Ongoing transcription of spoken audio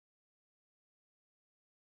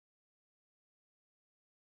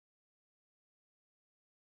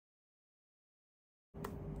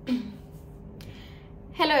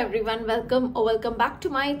Hello everyone, welcome back to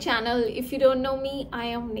my channel. If you don't know me, I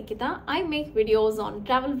am Nikita. I make videos on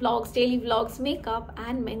travel vlogs, daily vlogs, makeup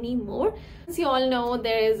and many more. As you all know,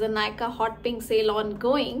 there is a NYKAA hot pink sale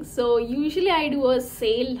ongoing. So usually I do a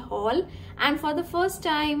sale haul, and for the first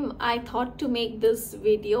time I thought to make this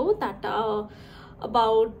video that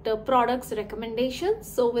about products recommendations.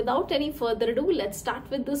 So without any further ado, let's start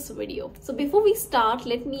with this video. So before we start,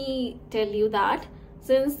 let me tell you that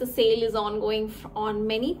since the sale is ongoing on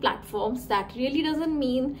many platforms, that really doesn't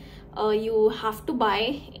mean you have to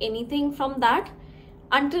buy anything from that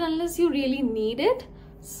unless you really need it.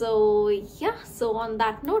 So yeah, so on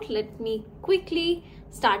that note, let me quickly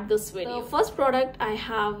start this video. The first product I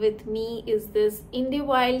have with me is this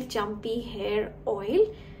Individual Jumpy Hair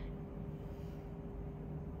Oil.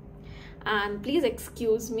 And please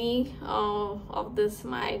excuse me of this,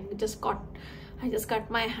 I just cut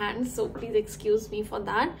my hand, so please excuse me for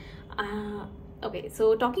that. Okay,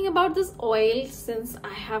 so talking about this oil, since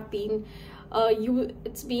I have been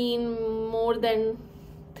it's been more than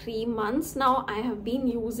 3 months now I have been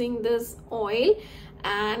using this oil,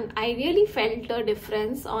 and I really felt a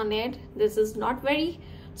difference on it. This is not very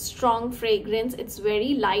strong fragrance, it's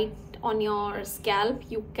very light on your scalp.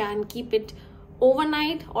 You can keep it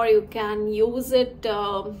overnight or you can use it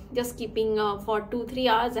just keeping for 2-3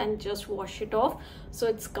 hours and just wash it off. So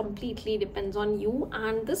it's completely depends on you,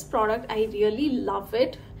 and this product I really love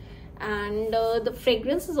it, and the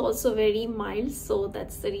fragrance is also very mild, so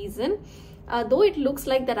that's the reason. Though it looks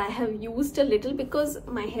like that I have used a little because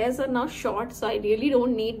my hairs are now short, so I really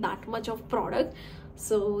don't need that much of product.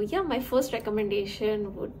 So yeah, my first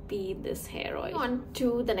recommendation would be this hair oil. On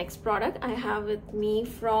to the next product I have with me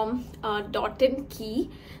from NYKAA.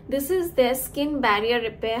 This is their Skin Barrier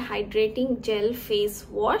Repair Hydrating Gel Face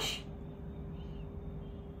Wash,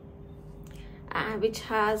 which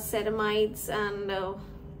has ceramides and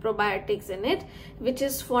probiotics in it, which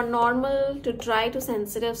is for normal to dry to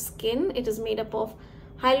sensitive skin. It is made up of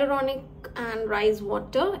hyaluronic and rice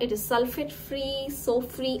water. It is sulfate free,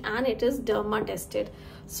 soap free, and it is derma tested.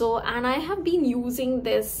 So, and I have been using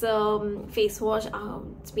this face wash,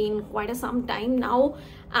 it's been quite some time now,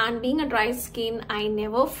 and being a dry skin, I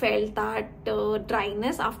never felt that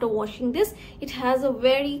dryness after washing this. It has a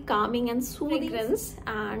very calming and soothing fragrance,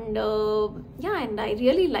 and yeah, and I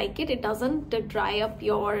really like it. It doesn't dry up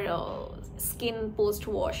your skin post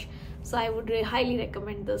wash. So I would highly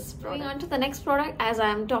recommend this product. Moving on to the next product, as I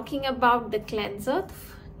am talking about the cleanser,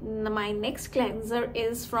 my next cleanser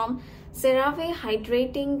is from CeraVe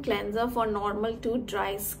Hydrating Cleanser for normal to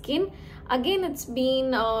dry skin. Again, it's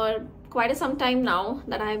been quite some time now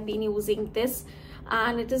that I've been using this,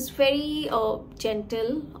 and it is very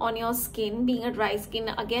gentle on your skin. Being a dry skin,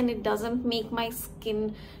 again, it doesn't make my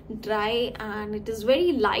skin dry, and it is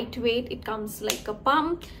very lightweight. It comes like a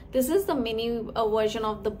pump. This is the mini version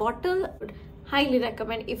of the bottle. Highly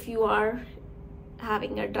recommend if you are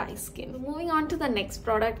having a dry skin. Moving on to the next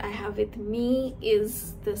product I have with me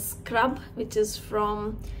is the scrub, which is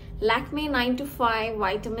from Lakme 9 to 5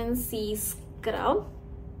 Vitamin C Scrub.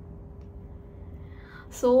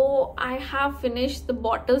 So I have finished the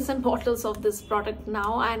bottles and bottles of this product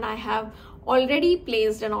now, and I have already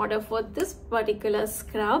placed an order for this particular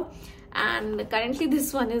scrub, and currently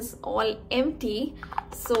this one is all empty.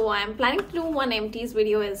 So I'm planning to do one empties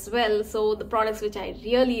video as well. So the products which I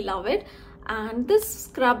really love it, and this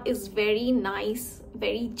scrub is very nice,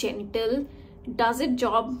 very gentle, does its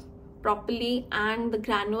job properly, and the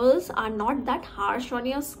granules are not that harsh on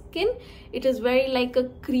your skin. It is very like a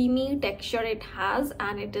creamy texture it has,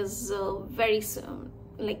 and it is very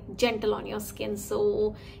like gentle on your skin.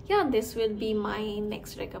 So yeah, this will be my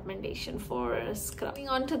next recommendation for scrub. Moving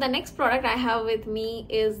on to the next product I have with me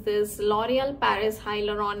is this L'Oreal Paris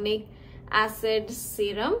Hyaluronic Acid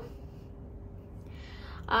Serum.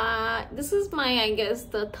 This is my, I guess,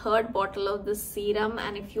 the third bottle of this serum,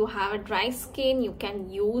 and if you have a dry skin, you can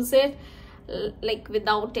use it like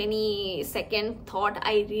without any second thought.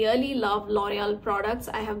 I really love L'Oreal products.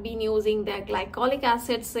 I have been using their glycolic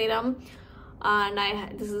acid serum,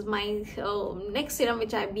 and this is my next serum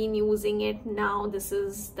which I've been using it now. This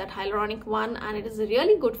is that hyaluronic one, and it is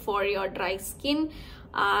really good for your dry skin,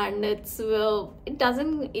 and it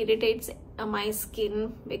doesn't irritate my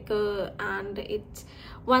skin because, and it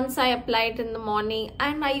once I apply it in the morning,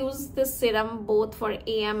 and I use this serum both for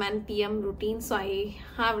AM and PM routine, so I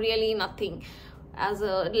have really nothing as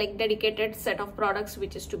a like dedicated set of products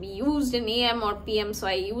which is to be used in AM or PM, so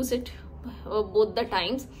I use it both the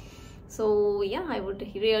times. So yeah, I would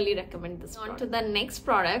really recommend this product. On to the next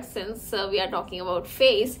product, since we are talking about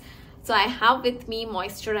face, so I have with me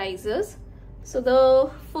moisturizers. So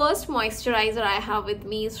the first moisturizer I have with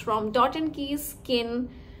me is from Dot&Key Skin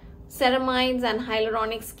Ceramides and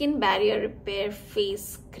Hyaluronic Skin Barrier Repair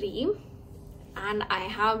Face Cream, and I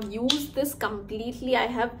have used this completely. I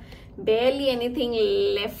have barely anything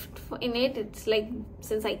left in it. It's like,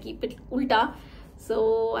 since I keep it ulta,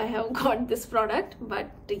 so I have got this product.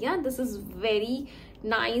 But yeah, this is very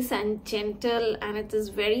nice and gentle, and it is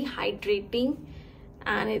very hydrating,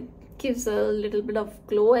 and it gives a little bit of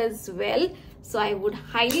glow as well. So I would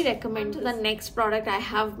highly recommend this. The next product I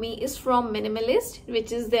have me is from Minimalist,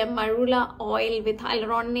 which is their marula oil with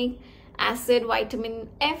hyaluronic acid, vitamin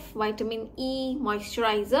F, vitamin E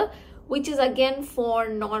moisturizer, which is again for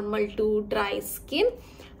normal to dry skin.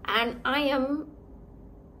 And I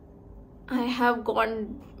have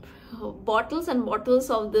gone bottles and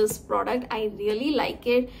bottles of this product. I really like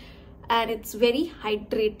it, and it's very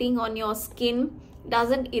hydrating on your skin,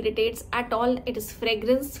 doesn't irritate at all. It is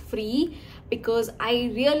fragrance free, because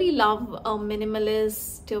I really love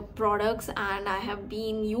minimalist products, and I have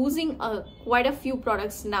been using quite a few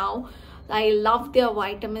products now. I love their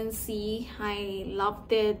vitamin C. I love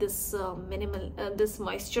their this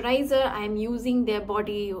moisturizer. I am using their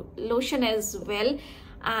body lotion as well,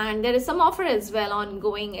 and there is some offer as well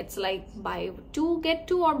ongoing. It's like buy two get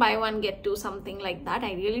two or buy one get two, something like that.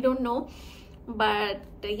 I really don't know, but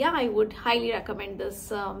yeah, I would highly recommend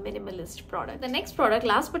this Minimalist product. The next product,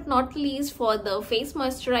 last but not least, for the face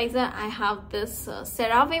moisturizer, I have this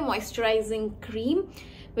CeraVe moisturizing cream,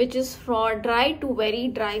 which is for dry to very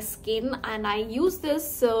dry skin, and I use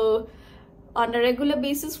this on a regular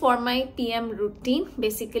basis for my PM routine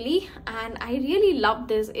basically, and I really love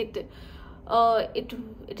this. It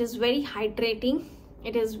is very hydrating.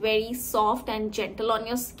 It is very soft and gentle on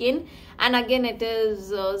your skin, and again it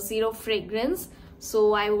is zero fragrance.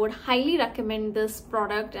 So I would highly recommend this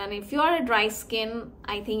product, and if you are a dry skin,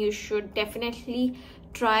 I think you should definitely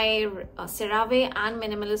try CeraVe and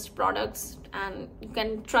Minimalist products, and you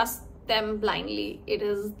can trust them blindly. It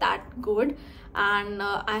is that good, and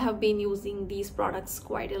I have been using these products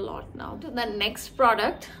quite a lot now. The next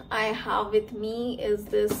product I have with me is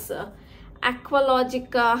this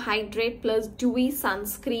Aqualogica Hydrate Plus Dewy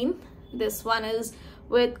Sunscreen. This one is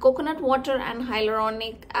with coconut water and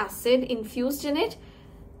hyaluronic acid infused in it.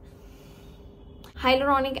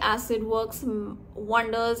 Hyaluronic acid works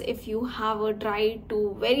wonders if you have a dry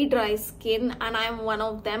to very dry skin, and I'm one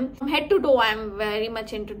of them. From head to toe, I'm very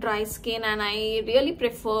much into dry skin, and I really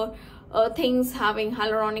prefer things having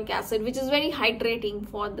hyaluronic acid, which is very hydrating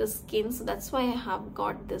for the skin. So that's why I have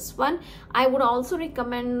got this one. I would also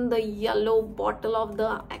recommend the yellow bottle of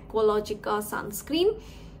the Aqualogica sunscreen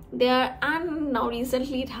there, and now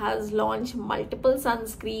recently it has launched multiple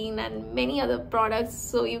sunscreen and many other products,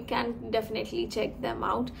 so you can definitely check them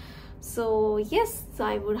out. So yes,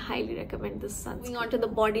 I would highly recommend this sunscreen. Moving on to the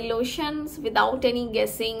body lotions, without any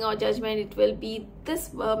guessing or judgment, it will be this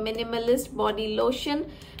Minimalist body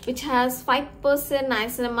lotion, which has 5%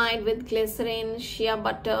 niacinamide with glycerin, shea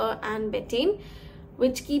butter and betaine,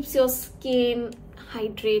 which keeps your skin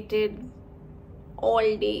hydrated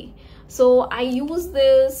all day. So I use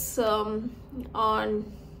this on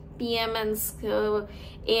PM and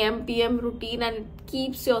AM PM routine, and it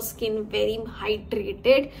keeps your skin very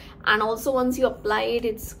hydrated, and also once you apply it,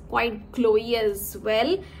 it's quite glowy as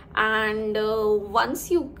well. And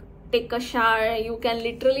once you take a shower, you can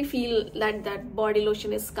literally feel that body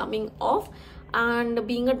lotion is coming off. And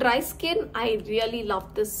being a dry skin, I really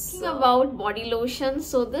love this. Talking about body lotion,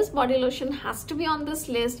 so this body lotion has to be on this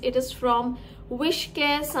list. It is from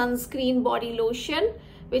Wishcare Sunscreen Body Lotion,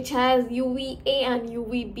 which has UVA and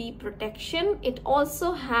UVB protection. It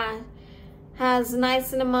also has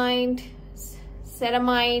niacinamide,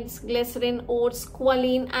 ceramides, glycerin, oats,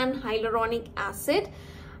 squalene and hyaluronic acid,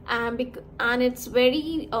 and it's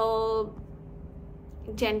very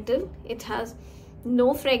gentle. It has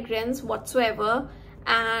no fragrance whatsoever,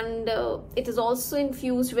 and it is also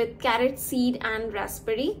infused with carrot seed and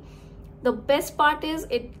raspberry. The best part is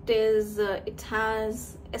it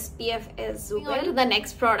has SPF as well. On to the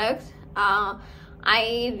next product,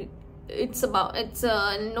 it's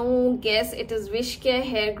no guess, it is Wishcare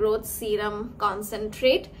Hair Growth Serum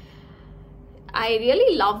Concentrate. I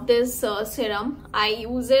really love this serum. I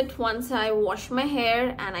use it once I wash my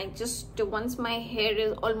hair, and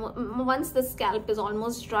once the scalp is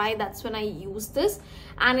almost dry, that's when I use this.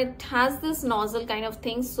 And it has this nozzle kind of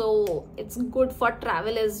thing, so it's good for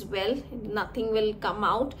travel as well. Nothing will come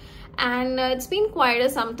out, and it's been quite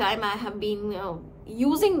some time I have been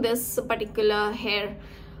using this particular hair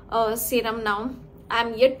serum now.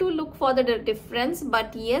 I'm yet to look for the difference,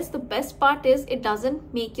 but yes, the best part is it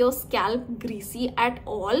doesn't make your scalp greasy at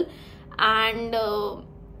all, and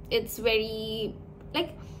it's very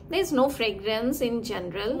like there's no fragrance in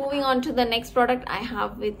general. Moving on to the next product I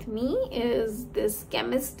have with me is this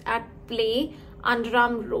Chemist at Play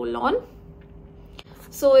underarm roll-on.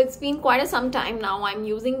 So it's been quite some time now I'm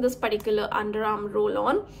using this particular underarm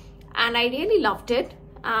roll-on, and I really loved it.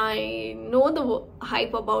 I know the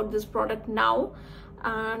hype about this product now,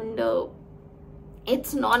 and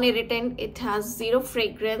it's non-irritant, it has zero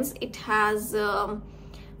fragrance, it has 5%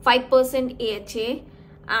 AHA,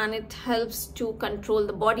 and it helps to control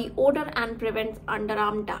the body odor and prevents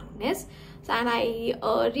underarm darkness. And I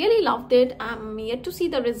really loved it. I'm yet to see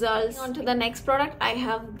the results. On to the next product, I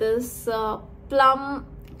have this Plum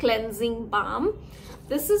cleansing balm.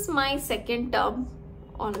 This is my second tub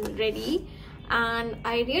already, and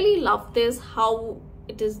I really love this, how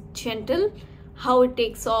it is gentle, how it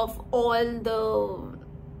takes off all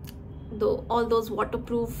those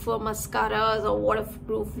waterproof mascaras or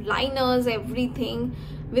waterproof liners, everything,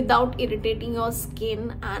 without irritating your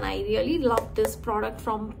skin. And I really love this product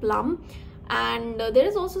from Plum, and there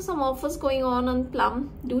is also some offers going on Plum.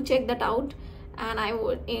 Do check that out, and I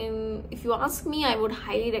would, if you ask me, I would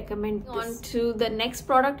highly recommend this. On to the next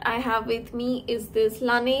product I have with me is this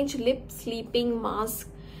Laneige lip sleeping mask,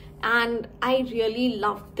 and I really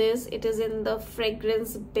love this. It is in the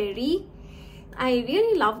fragrance Berry. I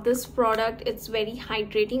really love this product. It's very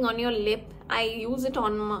hydrating on your lip. I use it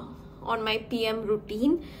on my PM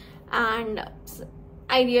routine, and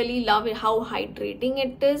I really love it, how hydrating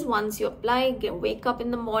it is. Once you apply, wake up in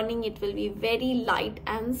the morning, it will be very light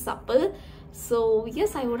and supple. So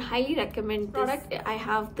yes, I would highly recommend this product. I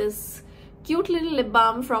have this cute little lip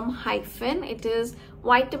balm from Hyphen. It is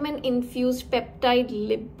vitamin infused peptide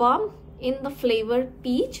lip balm in the flavor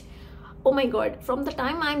peach. Oh my god, from the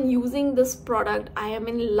time I'm using this product, I am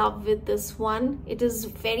in love with this one. It is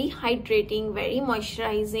very hydrating, very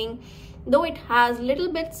moisturizing, though it has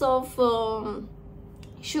little bits of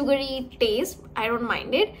sugary taste. I don't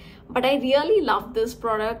mind it, but I really love this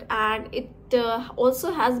product. And it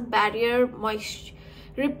also has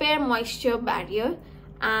repair moisture barrier,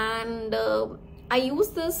 and I use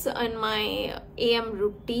this in my AM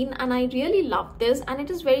routine, and I really love this. And it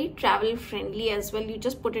is very travel friendly as well. You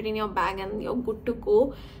just put it in your bag and you're good to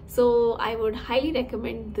go. So I would highly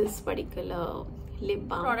recommend this particular lip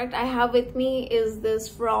balm. Product I have with me is this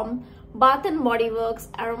from Bath and Body Works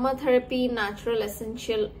Aromatherapy Natural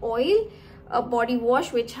Essential Oil, a body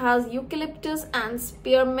wash which has eucalyptus and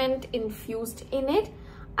spearmint infused in it.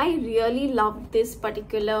 I really love this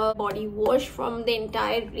particular body wash from the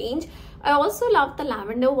entire range. I also love the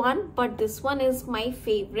lavender one, but this one is my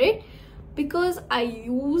favorite because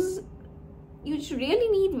you really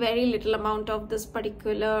need very little amount of this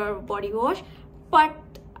particular body wash, but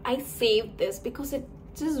I saved this because it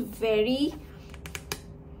is very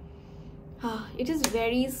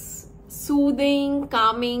soothing,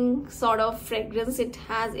 calming sort of fragrance it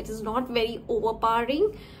has. It is not very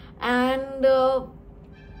overpowering, and the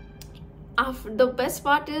best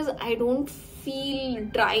part is I don't feel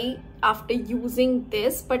dry after using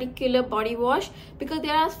this particular body wash, because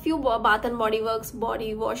there are few Bath and Body Works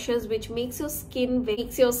body washes which makes your skin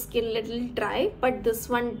little dry, but this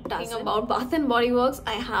one doesn't. Talking about Bath and Body Works,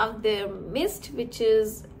 I have their mist, which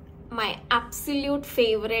is my absolute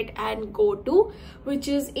favorite and go-to, which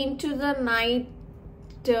is Into the Night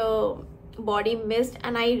body mist,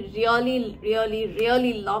 and I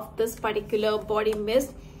really love this particular body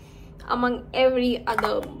mist among every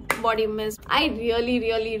other body mist. I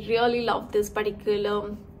really love this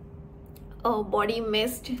particular body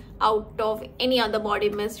mist out of any other body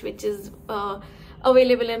mist which is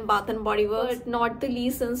available in Bath and Body Works. But not the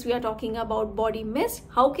least, since we are talking about body mist,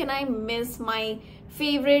 how can I miss my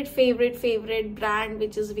favorite brand,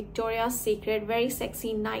 which is Victoria's Secret Very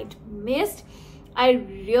Sexy Night Mist. I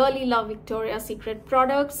really love Victoria's Secret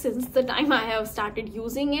products since the time I have started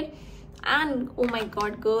using it, and oh my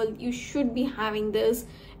god girl, you should be having this,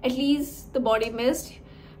 at least the body mist,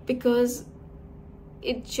 because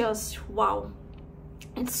it just wow,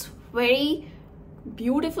 it's very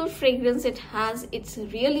beautiful fragrance it has. It's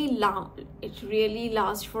really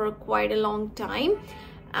lasts for quite a long time,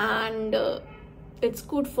 and it's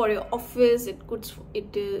good for your office.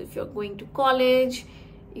 If you're going to college,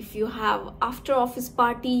 if you have after office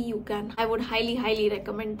party, I would highly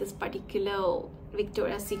recommend this particular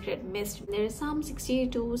Victoria's Secret mist. There is some 60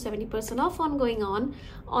 to 70% off going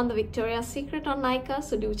on the Victoria's Secret on NYKAA,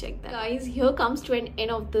 so do check that. Guys, here comes to an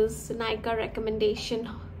end of this NYKAA recommendation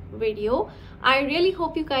video. I really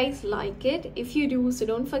hope you guys like it. If you do, so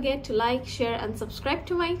don't forget to like, share and subscribe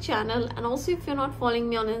to my channel. And also, if you're not following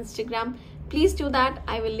me on Instagram, please do that.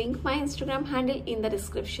 I will link my Instagram handle in the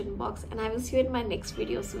description box, and I will see you in my next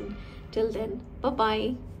video soon. Till then, bye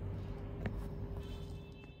bye.